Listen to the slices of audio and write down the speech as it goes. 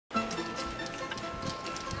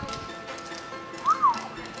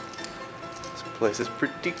place is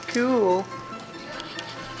pretty cool.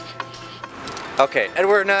 Okay,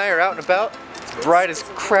 Edward and I are out and about. It's bright as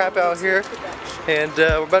crap out here. And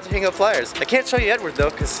we're about to hang up flyers. I can't show you Edward though,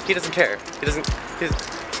 because he doesn't care.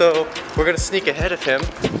 So we're gonna sneak ahead of him.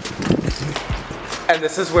 And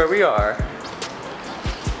this is where we are.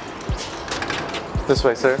 This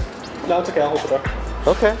way, sir. No, it's okay, I'll hold the door.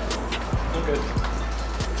 Okay. I'm good.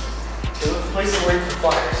 There's a place to wait for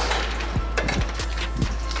flyers.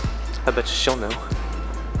 I bet you she'll know.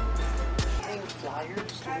 Hang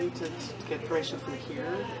flyers? Do we need to get information from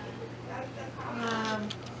here?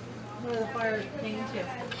 Where the fire hanging to?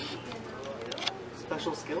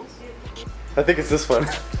 Special skills? I think it's this one.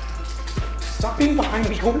 Stop being behind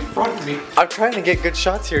me, go in front of me. I'm trying to get good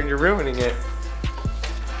shots here and you're ruining it.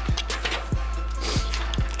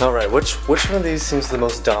 Alright, which one of these seems the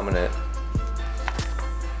most dominant?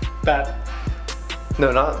 Bad. No,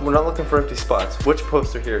 we're not looking for empty spots. Which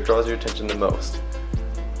poster here draws your attention the most?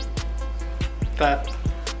 That.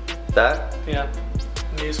 That? Yeah.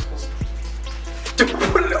 Musicals. Dude,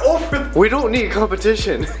 put it over! We don't need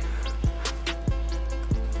competition.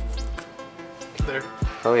 There.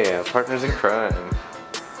 Oh yeah, partners in crime.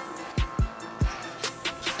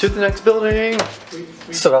 To the next building!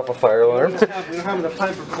 Set off a fire alarm. We don't have enough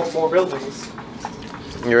time for more buildings.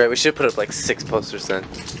 You're right, we should put up like 6 posters then.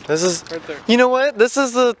 This is, right there. You know what? This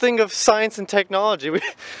is the thing of science and technology.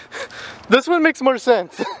 This one makes more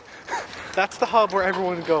sense. That's the hub where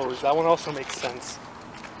everyone goes. That one also makes sense.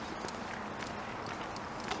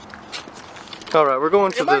 Alright, we're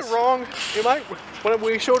going to this. Am I wrong? When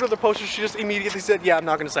we showed her the posters, she just immediately said, yeah, I'm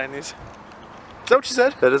not going to sign these. Is that what she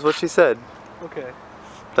said? That is what she said. Okay.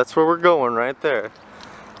 That's where we're going, right there.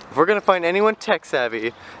 If we're gonna find anyone tech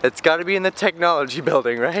savvy, it's gotta be in the technology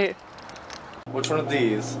building, right? Which one of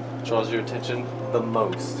these draws your attention the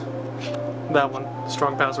most? That one.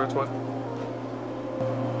 Strong passwords one.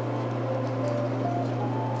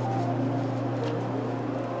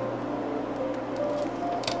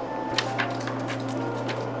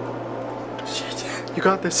 Shit. You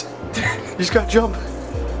got this. You just gotta jump.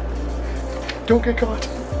 Don't get caught.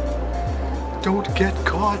 Don't get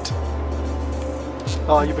caught.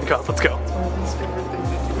 Oh, you've been caught. Let's go. It's one of these favorite things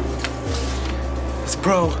to do. It's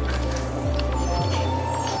pro.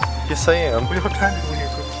 Yes, I am. We don't have time to go here.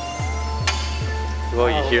 Well,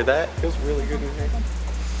 you hear that? Feels really good in here.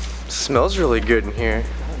 Smells really good in here.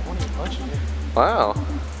 Wow.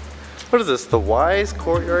 What is this? The Wise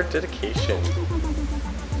Courtyard Dedication.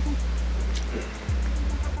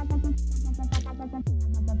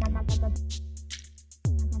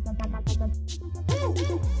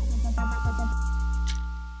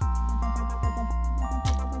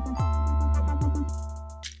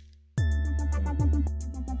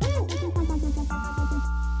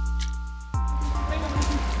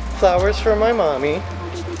 Flowers for my mommy.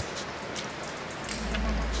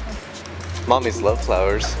 Mommies love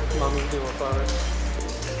flowers. Mommy do love flowers.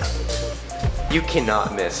 You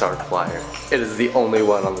cannot miss our flyer. It is the only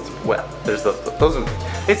one on this. Well, there's those are.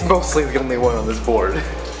 It's mostly the only one on this board.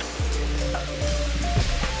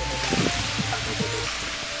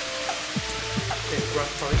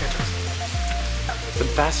 The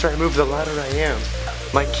faster I move, the louder I am.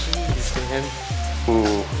 My keys, man.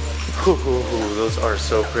 Ooh. Ooh, those are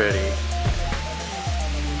so pretty.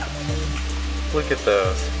 Look at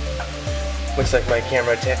those. Looks like my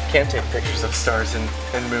camera can take pictures of stars and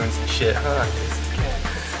moons and shit, huh?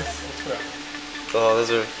 Oh, those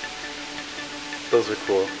are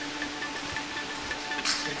cool.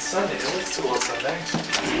 It's Sunday. It looks cool on Sunday.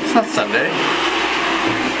 It's not Sunday.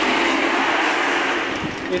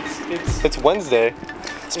 It's Wednesday.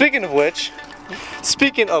 Speaking of which,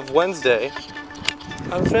 Wednesday,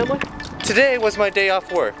 how's the family? Today was my day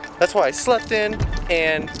off work. That's why I slept in,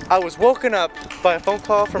 and I was woken up by a phone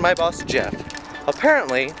call from my boss, Jeff.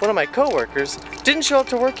 Apparently, one of my coworkers didn't show up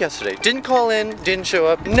to work yesterday. Didn't call in, didn't show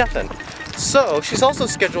up, nothing. So, she's also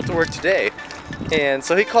scheduled to work today. And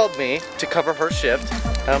so he called me to cover her shift.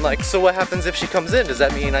 And I'm like, so what happens if she comes in? Does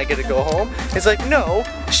that mean I get to go home? He's like, no,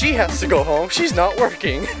 she has to go home. She's not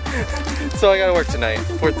working. So I gotta work tonight,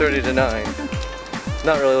 4:30 to 9.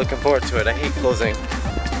 Not really looking forward to it. I hate closing.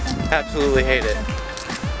 Absolutely hate it.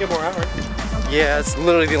 Get more hours. Yeah, it's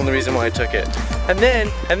literally the only reason why I took it. And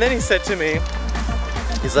then he said to me,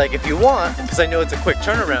 he's like, if you want, because I know it's a quick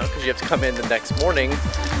turnaround because you have to come in the next morning,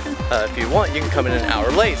 if you want, you can come in an hour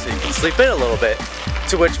late so you can sleep in a little bit.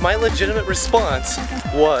 To which my legitimate response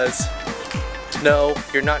was, no,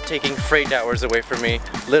 you're not taking freight hours away from me.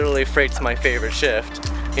 Literally, freight's my favorite shift.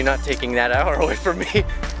 You're not taking that hour away from me.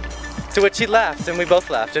 To which he laughed, and we both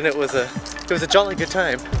laughed, and it was a jolly good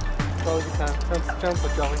time. Jolly good time. Sounds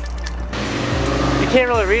like jolly. can't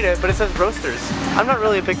really read it, but it says roasters. I'm not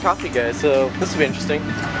really a big coffee guy, so this will be interesting.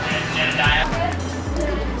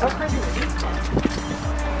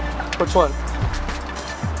 Which one?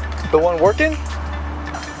 The one working?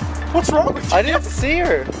 What's wrong with you? I didn't see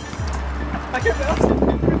her. I kept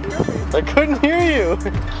asking. I couldn't hear you.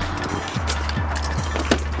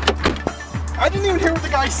 I didn't even hear what the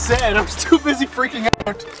guy said. I was too busy freaking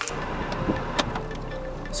out.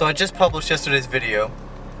 So I just published yesterday's video.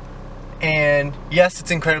 And yes,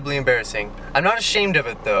 it's incredibly embarrassing. I'm not ashamed of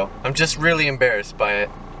it though. I'm just really embarrassed by it.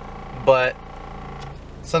 But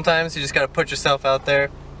sometimes you just gotta put yourself out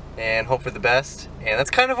there and hope for the best. And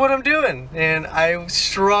that's kind of what I'm doing. And I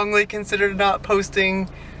strongly consider not posting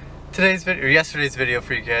today's video, or yesterday's video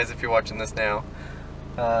for you guys if you're watching this now.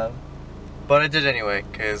 But I did anyway,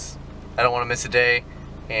 because I don't want to miss a day,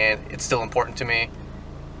 and it's still important to me.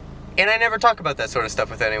 And I never talk about that sort of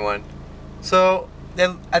stuff with anyone. So,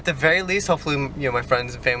 at the very least, hopefully, you know, my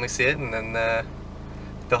friends and family see it, and then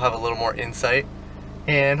they'll have a little more insight.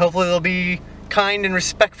 And hopefully they'll be kind and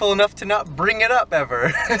respectful enough to not bring it up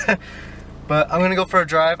ever. But I'm gonna go for a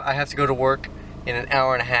drive. I have to go to work in an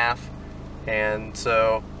hour and a half. And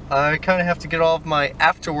so I kind of have to get all of my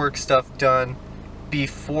after work stuff done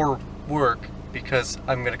before work, because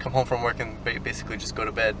I'm gonna come home from work and basically just go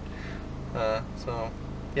to bed. So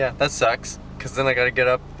yeah, that sucks, because then I gotta get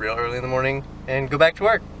up real early in the morning and go back to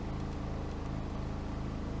work.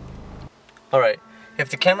 Alright, if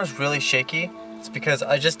the camera's really shaky, it's because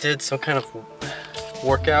I just did some kind of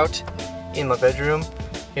workout in my bedroom.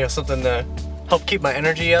 You know, something to help keep my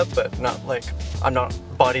energy up, but not like, I'm not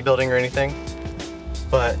bodybuilding or anything.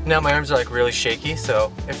 But now my arms are like really shaky,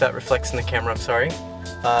 so if that reflects in the camera, I'm sorry.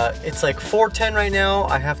 It's like 4:10 right now.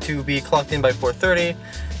 I have to be clocked in by 4:30.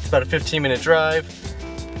 It's about a 15-minute drive.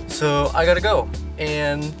 So I gotta go.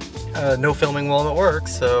 And no filming while I'm at work,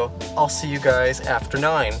 so I'll see you guys after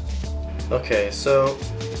 9. Okay, so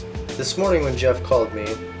this morning when Jeff called me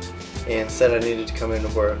and said I needed to come into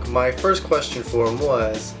work, my first question for him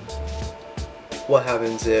was, what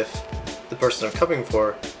happens if the person I'm covering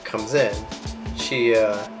for comes in? She,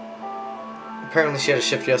 apparently she had a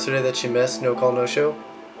shift yesterday that she missed, no call, no show,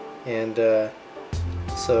 and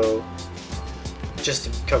so just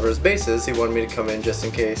to cover his bases, he wanted me to come in just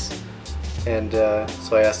in case, and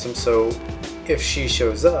so I asked him, so if she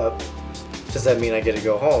shows up, does that mean I get to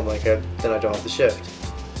go home, like then I don't have the shift?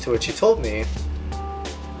 To which he told me,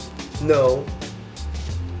 no,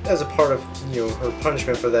 as a part of, you know, her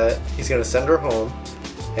punishment for that, he's going to send her home,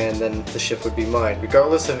 and then the shift would be mine.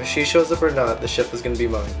 Regardless of if she shows up or not, the shift was going to be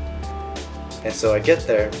mine. And so I get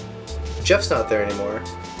there, Jeff's not there anymore,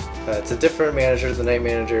 it's a different manager, the night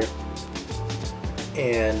manager,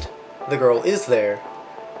 and the girl is there,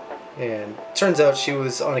 and turns out she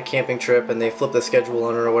was on a camping trip and they flipped the schedule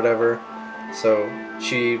on her or whatever, so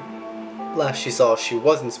last she saw she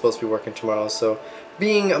wasn't supposed to be working tomorrow, so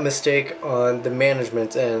being a mistake on the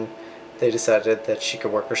management end, they decided that she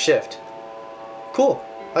could work her shift. Cool,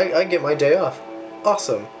 I get my day off.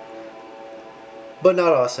 Awesome. But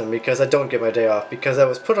not awesome, because I don't get my day off, because I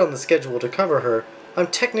was put on the schedule to cover her. I'm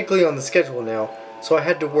technically on the schedule now, so I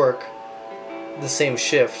had to work the same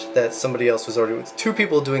shift that somebody else was already with. 2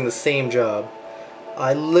 people doing the same job.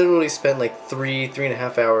 I literally spent like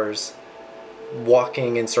 3.5 hours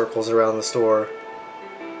walking in circles around the store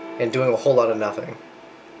and doing a whole lot of nothing.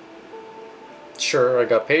 Sure, I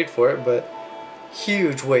got paid for it, but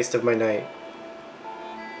huge waste of my night.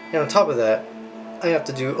 And on top of that, I have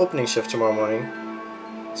to do opening shift tomorrow morning,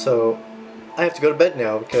 so I have to go to bed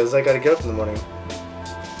now because I gotta get up in the morning.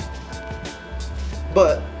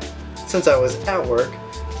 But since I was at work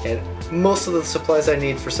and most of the supplies I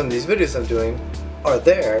need for some of these videos I'm doing are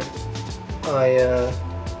there,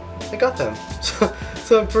 I got them.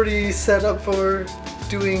 So I'm pretty set up for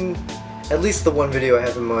doing at least the one video I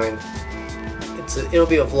have in mind. It'll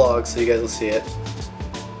be a vlog, so you guys will see it.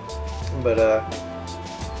 But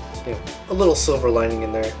you know, a little silver lining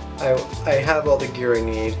in there. I have all the gear I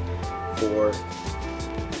need for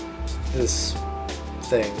this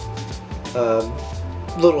thing.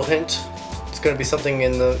 Little hint, it's going to be something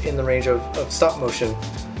in the range of stop motion.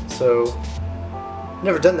 So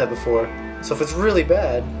never done that before. So if it's really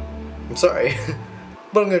bad, I'm sorry,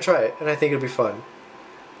 but I'm going to try it, and I think it'll be fun.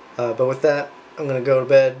 But with that, I'm going to go to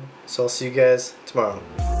bed, so I'll see you guys tomorrow.